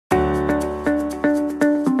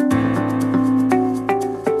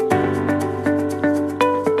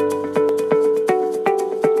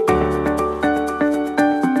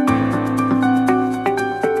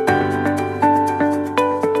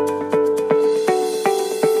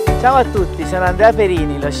Ciao a tutti, sono Andrea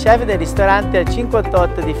Perini, lo chef del ristorante al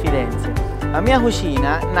 588 di Firenze. La mia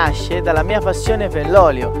cucina nasce dalla mia passione per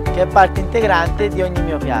l'olio, che è parte integrante di ogni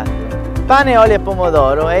mio piatto. Pane, olio e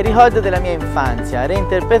pomodoro è il ricordo della mia infanzia,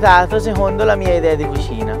 reinterpretato secondo la mia idea di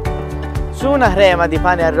cucina. Su una crema di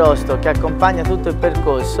pane arrosto che accompagna tutto il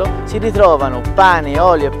percorso si ritrovano pane,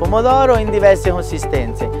 olio e pomodoro in diverse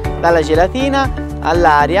consistenze, dalla gelatina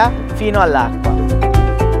all'aria fino all'acqua.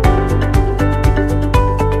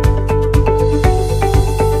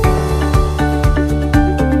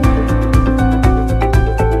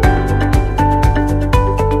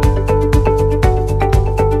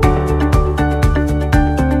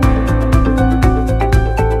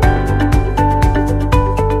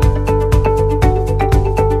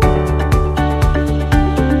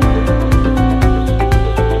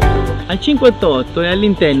 Al 588 è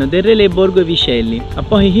all'interno del Relais Borgo Vicelli, a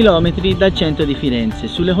pochi chilometri dal centro di Firenze,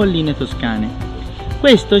 sulle colline toscane.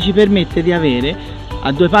 Questo ci permette di avere,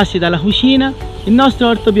 a 2 passi dalla cucina, il nostro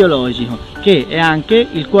orto biologico, che è anche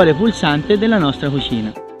il cuore pulsante della nostra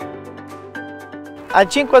cucina. Al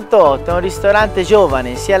 588 è un ristorante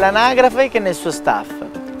giovane, sia all'anagrafe che nel suo staff.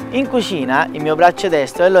 In cucina il mio braccio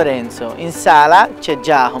destro è Lorenzo, in sala c'è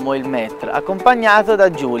Giacomo, il maître, accompagnato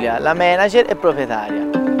da Giulia, la manager e proprietaria.